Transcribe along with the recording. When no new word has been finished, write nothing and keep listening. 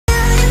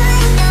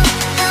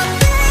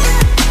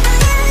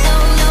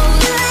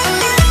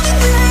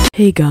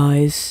Hey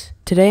guys,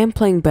 today I'm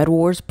playing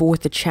bedwars but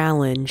with a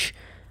challenge.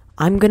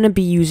 I'm gonna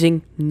be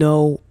using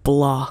no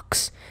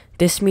blocks.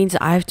 This means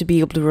I have to be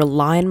able to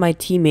rely on my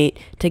teammate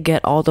to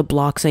get all the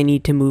blocks I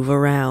need to move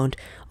around.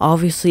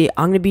 Obviously,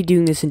 I'm gonna be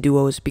doing this in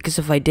duos because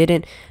if I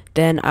didn't,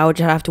 then I would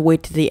have to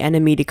wait for the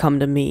enemy to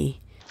come to me.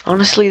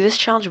 Honestly, this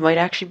challenge might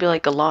actually be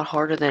like a lot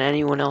harder than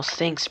anyone else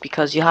thinks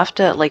because you have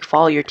to like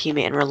follow your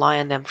teammate and rely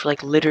on them for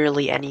like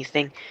literally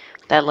anything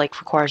that like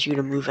requires you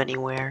to move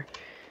anywhere.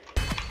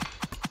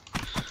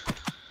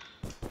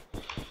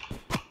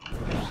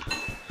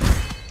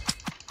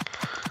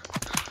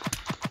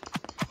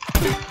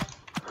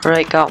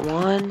 Alright, got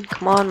one.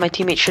 Come on, my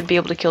teammate should be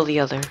able to kill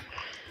the other.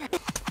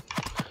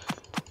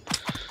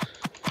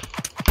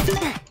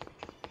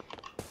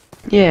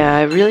 Yeah,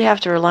 I really have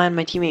to rely on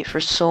my teammate for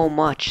so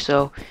much,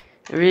 so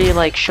it really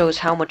like shows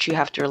how much you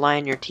have to rely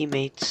on your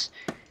teammates.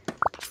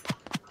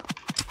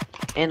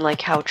 And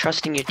like how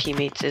trusting your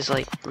teammates is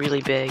like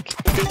really big.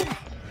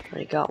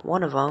 Already got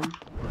one of them.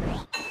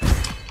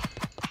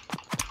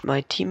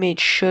 My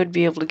teammate should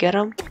be able to get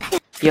him.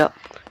 Yup.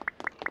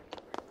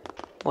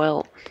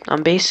 Well,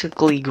 I'm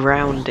basically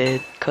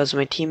grounded because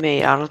my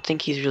teammate, I don't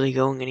think he's really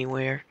going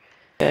anywhere.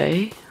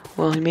 Okay,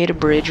 well he made a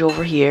bridge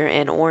over here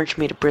and Orange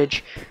made a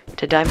bridge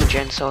to Diamond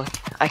Gen, so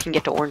I can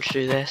get to Orange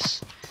through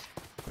this.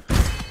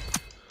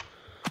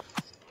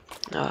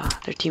 Their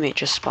teammate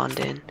just spawned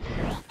in.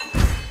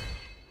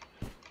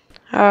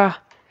 Oh,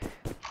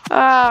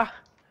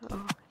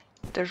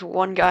 there's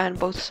one guy on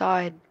both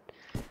sides.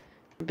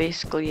 I'm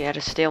basically at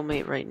a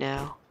stalemate right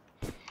now.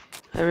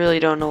 I really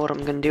don't know what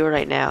I'm gonna do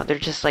right now. They're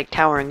just like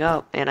towering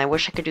up, and I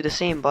wish I could do the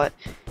same, but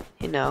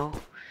you know,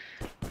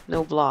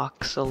 no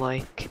blocks. So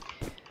like,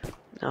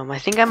 I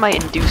think I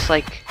might induce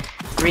like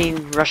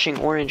green rushing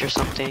orange or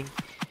something.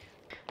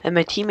 And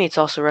my teammate's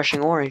also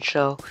rushing orange,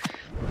 so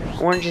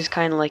orange is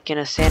kind of like in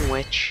a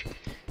sandwich.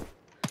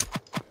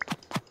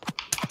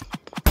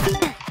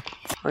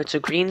 Alright,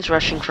 so green's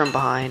rushing from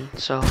behind,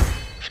 so I'm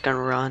just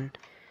gonna run.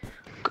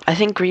 I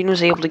think green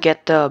was able to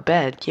get the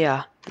bed.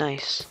 Yeah,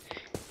 nice.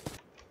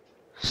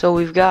 So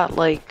we've got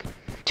like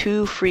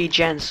 2 free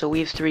gens, so we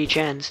have 3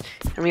 gens.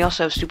 And we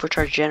also have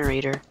supercharged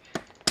generator.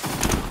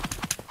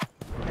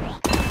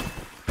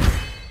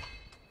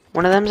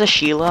 One of them's a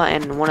Sheila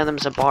and one of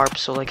them's a Barb,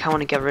 so like I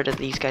want to get rid of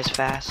these guys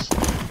fast.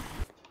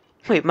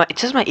 Wait, it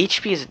says my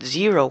HP is at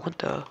 0. What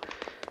the?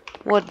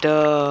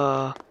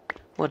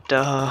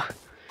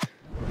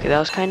 Okay, that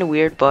was kind of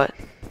weird, but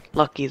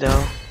lucky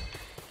though.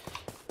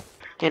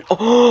 And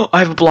oh, I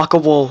have a block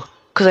of wool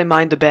because I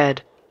mined the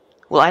bed.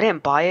 Well, I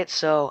didn't buy it,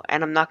 so,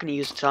 and I'm not going to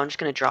use it, so I'm just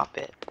going to drop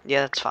it.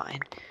 Yeah, that's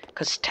fine.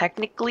 Because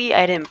technically,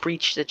 I didn't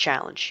breach the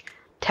challenge.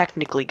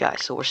 Technically,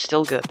 guys, so we're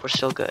still good. We're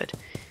still good.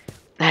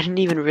 I didn't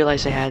even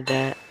realize I had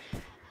that.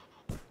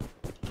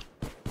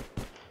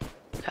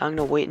 I'm going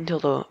to wait until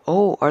the...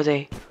 Oh, are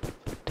they...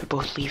 They're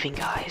both leaving,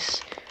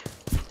 guys.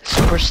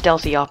 Super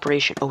stealthy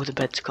operation. Oh, the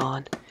bed's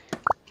gone.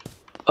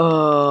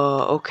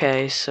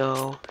 Okay,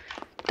 so...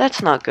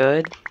 That's not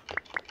good.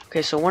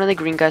 Okay, so one of the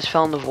green guys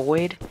fell in the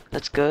void.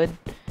 That's good.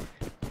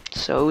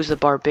 So it was the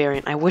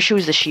Barbarian. I wish it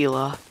was the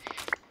Sheila.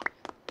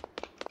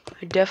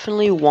 I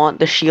definitely want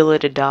the Sheila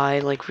to die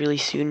like really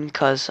soon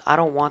because I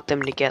don't want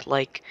them to get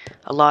like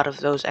a lot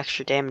of those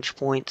extra damage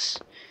points.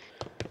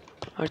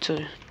 Alright, so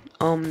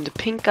the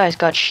pink guy's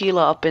got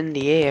Sheila up in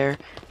the air,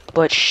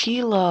 but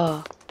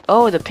Sheila...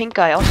 Oh, the pink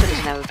guy also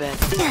doesn't have a bed.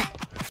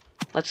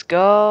 Let's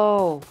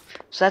go.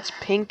 So that's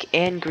pink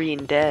and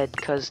green dead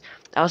because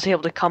I was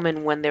able to come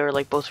in when they were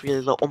like both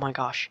really low. Oh my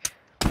gosh.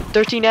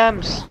 13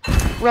 M's.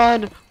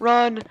 Run,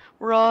 run,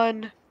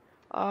 run.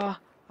 Alright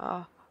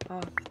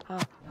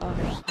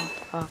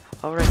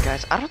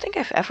guys, I don't think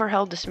I've ever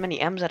held this many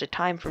M's at a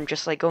time from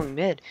just like going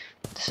mid.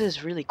 This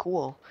is really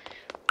cool.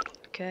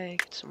 Okay,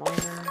 get some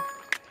armor.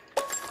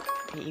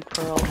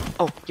 E-Pearl.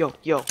 Oh, yo.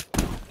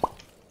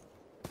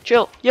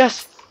 Chill,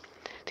 yes!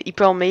 The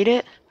E-Pearl made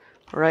it.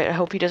 Alright, I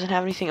hope he doesn't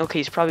have anything. Okay,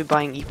 he's probably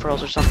buying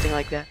E-Pearls or something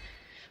like that.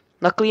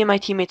 Luckily my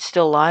teammate's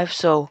still alive,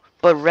 so...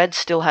 But red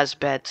still has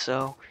bed,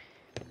 so...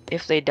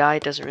 If they die,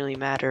 it doesn't really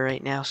matter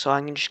right now, so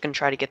I'm just gonna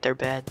try to get their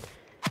bed.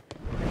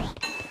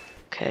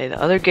 Okay,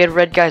 the other good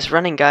red guy's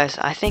running, guys.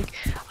 I think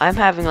I'm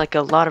having like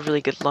a lot of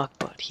really good luck,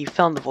 but he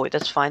fell in the void.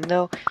 That's fine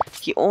though.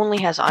 He only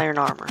has iron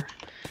armor.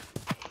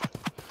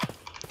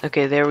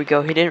 Okay, there we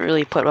go. He didn't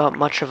really put up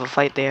much of a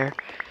fight there.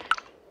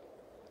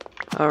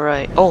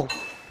 Alright. Oh,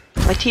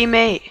 my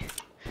teammate.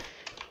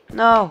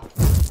 No.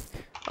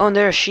 Oh, and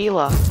there's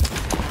Sheila.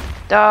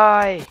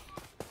 Die.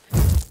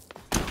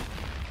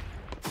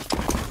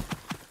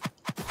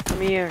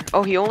 Here.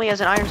 Oh, he only has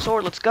an iron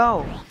sword. Let's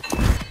go.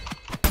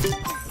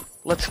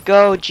 Let's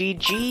go.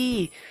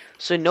 GG.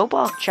 So no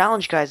block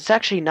challenge, guys. It's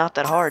actually not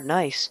that hard.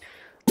 Nice.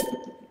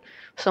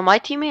 So my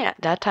teammate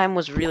at that time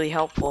was really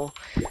helpful.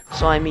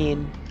 So I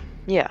mean,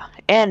 yeah.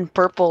 And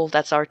purple,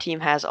 that's our team,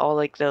 has all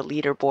like the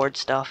leaderboard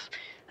stuff.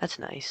 That's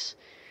nice.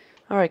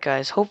 Alright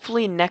guys,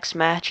 hopefully next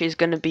match is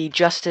going to be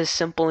just as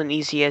simple and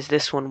easy as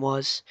this one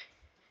was.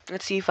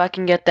 Let's see if I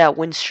can get that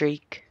win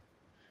streak.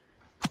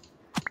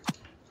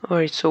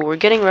 Alright, so we're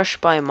getting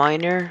rushed by a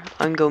miner.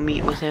 I'm gonna go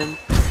meet with him.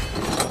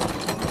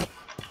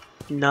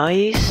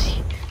 Nice.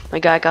 My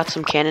guy got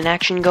some cannon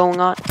action going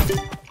on.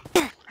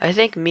 I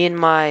think me and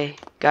my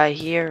guy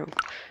here,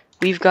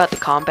 we've got the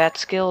combat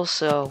skills,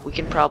 so we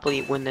can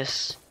probably win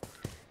this.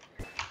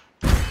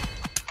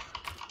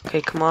 Okay,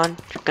 come on.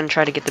 We're gonna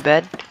try to get the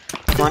bed.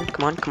 Come on,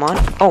 come on, come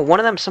on. Oh, one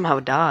of them somehow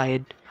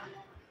died.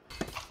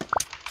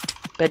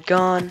 Bed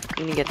gone.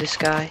 I'm gonna get this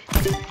guy.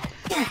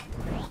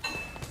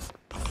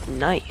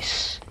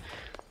 Nice.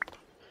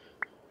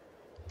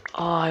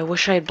 Oh, I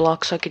wish I had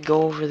blocks so I could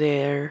go over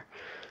there.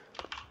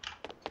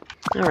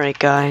 Alright,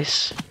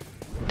 guys.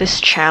 This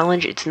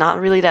challenge, it's not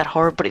really that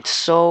hard, but it's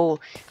so,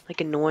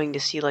 like, annoying to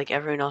see, like,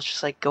 everyone else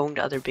just, like, going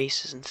to other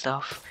bases and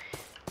stuff.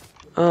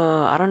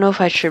 I don't know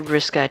if I should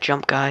risk that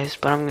jump, guys,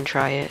 but I'm gonna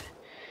try it.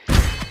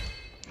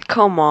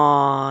 Come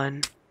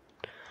on.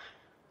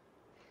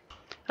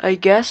 I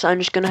guess I'm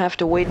just gonna have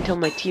to wait until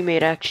my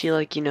teammate actually,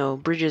 like, you know,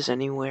 bridges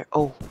anywhere.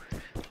 Oh,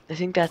 I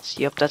think that's,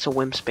 yep, that's a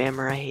whim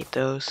spammer. I hate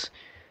those.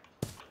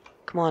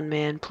 Come on,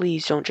 man.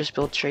 Please don't just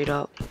build straight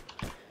up.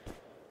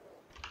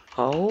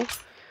 Oh.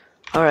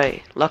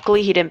 Alright.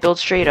 Luckily, he didn't build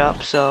straight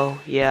up, so,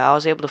 yeah, I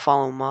was able to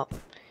follow him up.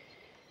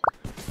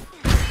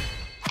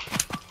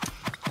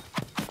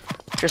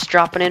 Just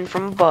dropping in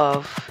from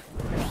above.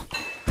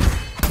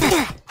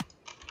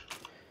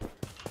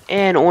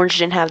 And Orange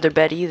didn't have their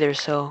bed either,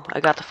 so I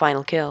got the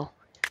final kill.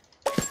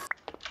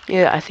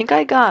 Yeah, I think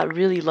I got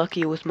really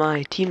lucky with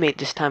my teammate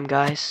this time,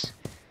 guys.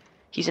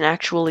 He's an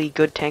actually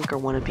good tanker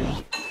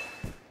wannabe.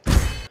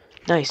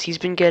 Nice, he's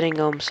been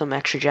getting some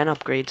extra gen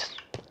upgrades.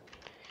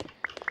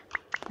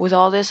 With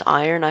all this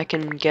iron, I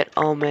can get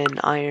an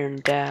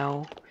iron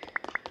Dow.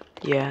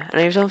 Yeah, and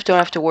I don't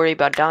have to worry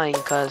about dying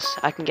because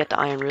I can get the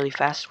iron really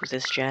fast with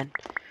this gen.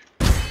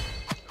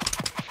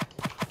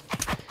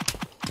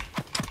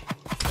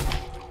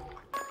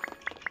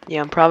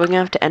 Yeah, I'm probably gonna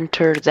have to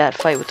enter that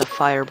fight with a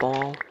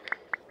fireball.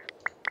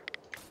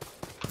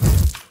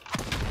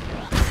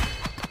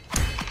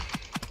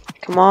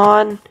 Come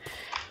on.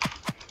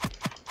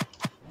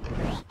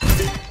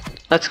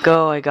 Let's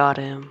go, I got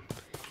him.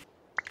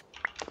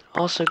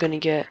 Also gonna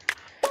get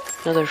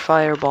another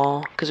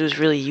fireball, because it was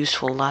really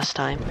useful last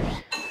time.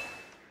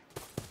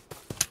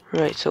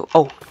 Right, so,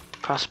 oh,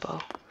 crossbow.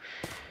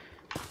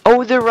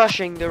 Oh, they're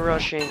rushing,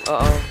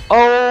 uh-oh.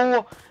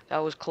 Oh, that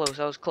was close,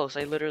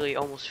 I literally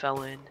almost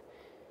fell in.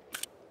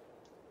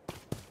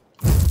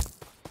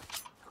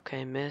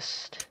 Okay,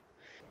 missed.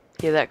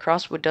 Yeah, that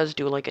crossbow does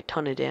do like a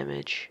ton of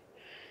damage.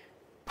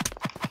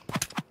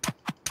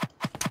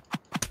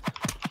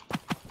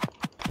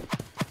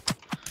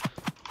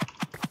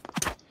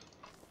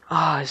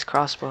 Ah, his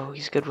crossbow.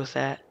 He's good with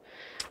that.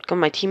 Come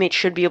on, my teammate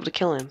should be able to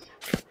kill him.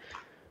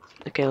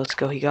 Okay, let's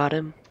go. He got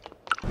him.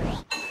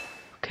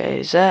 Okay,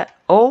 is that...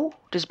 Oh,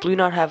 does blue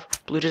not have...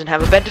 Blue doesn't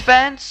have a bed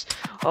defense?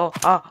 Oh,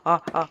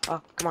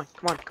 Come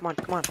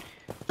on.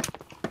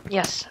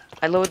 Yes,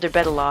 I lowered their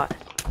bed a lot.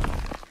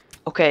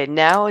 Okay,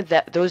 now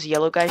that those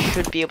yellow guys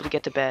should be able to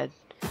get to bed.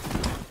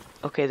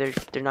 Okay,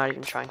 they're not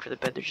even trying for the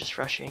bed. They're just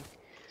rushing.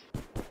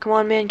 Come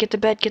on, man. Get to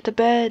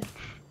bed.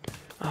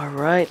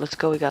 Alright, let's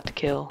go. We got the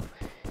kill.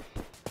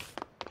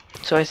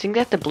 So I think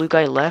that the blue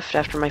guy left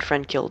after my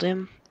friend killed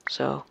him,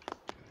 so...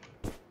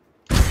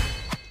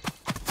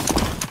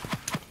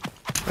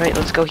 Right,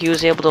 let's go. He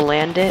was able to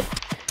land it.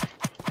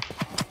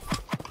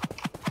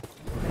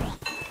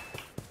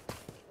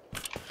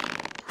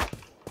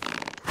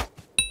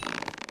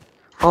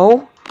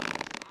 Oh!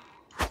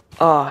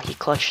 Oh, he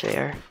clutched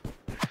there.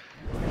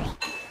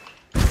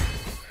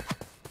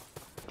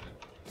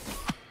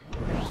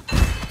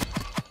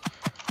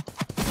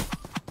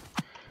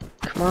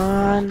 Come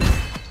on.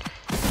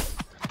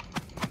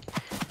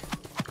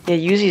 Yeah,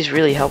 Yuzi's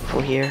really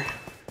helpful here.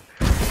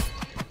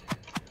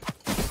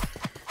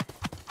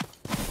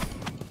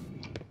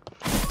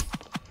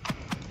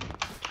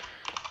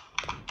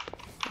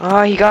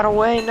 Oh, he got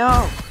away,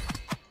 no!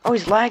 Oh,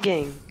 he's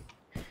lagging.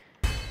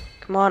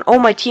 Come on. Oh,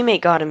 my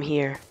teammate got him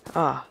here.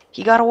 Ah,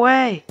 he got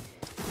away.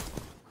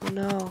 Oh,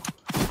 no.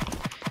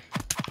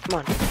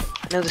 Come on.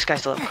 I know this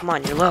guy's low. Come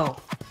on, you're low.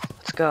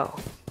 Let's go.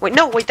 Wait,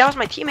 no, wait, that was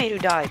my teammate who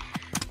died.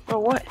 Bro,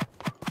 what?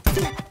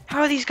 How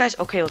are these guys?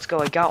 Okay, let's go.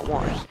 I got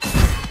one.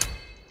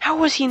 How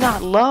was he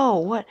not low?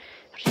 What?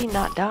 How did he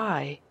not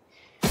die?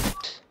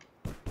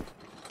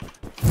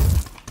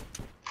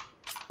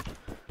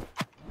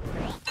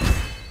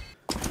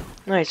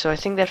 Alright, so I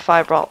think that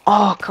fireball...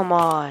 Oh, come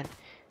on.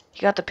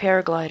 He got the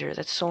paraglider.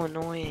 That's so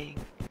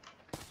annoying.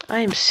 I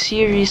am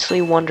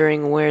seriously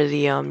wondering where the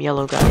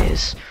yellow guy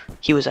is.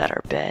 He was at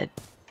our bed.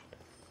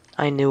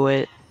 I knew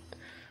it.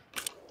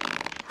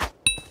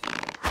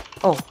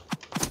 Oh.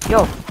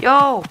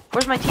 Yo!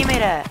 Where's my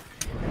teammate at?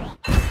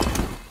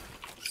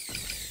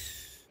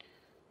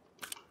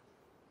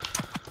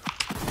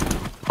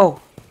 Oh.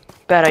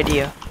 Bad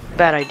idea.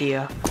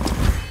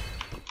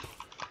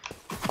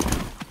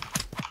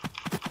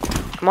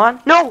 Come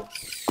on. No!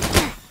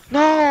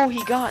 No,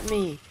 he got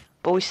me.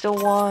 But we still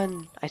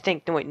won. I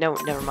think. No, wait, no,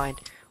 never mind.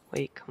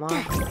 Wait, come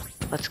on.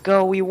 Let's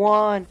go. We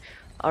won.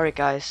 Alright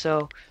guys,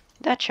 so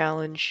that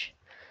challenge,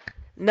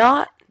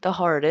 not the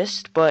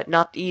hardest, but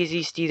not the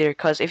easiest either,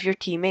 because if your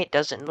teammate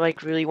doesn't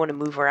like really want to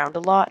move around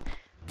a lot,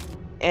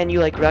 and you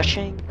like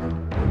rushing,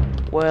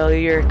 well,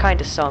 you're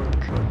kinda sunk.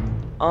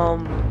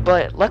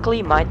 But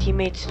luckily my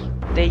teammates,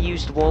 they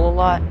used wool a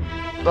lot,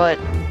 but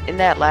in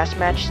that last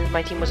match, since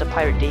my team was a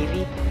Pirate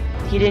Davy,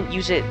 he didn't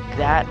use it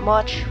that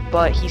much,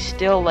 but he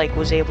still like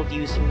was able to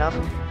use enough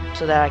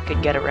so that I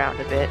could get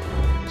around a bit.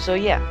 So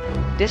yeah,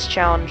 this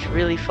challenge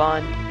really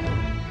fun.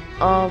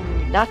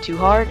 Not too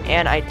hard,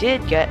 and I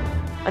did get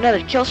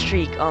another kill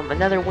streak,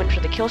 another win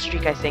for the kill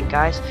streak, I think,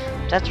 guys.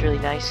 That's really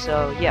nice.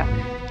 So yeah,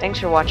 thanks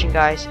for watching,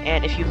 guys,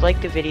 and if you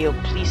liked the video,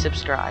 please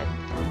subscribe.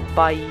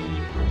 Bye.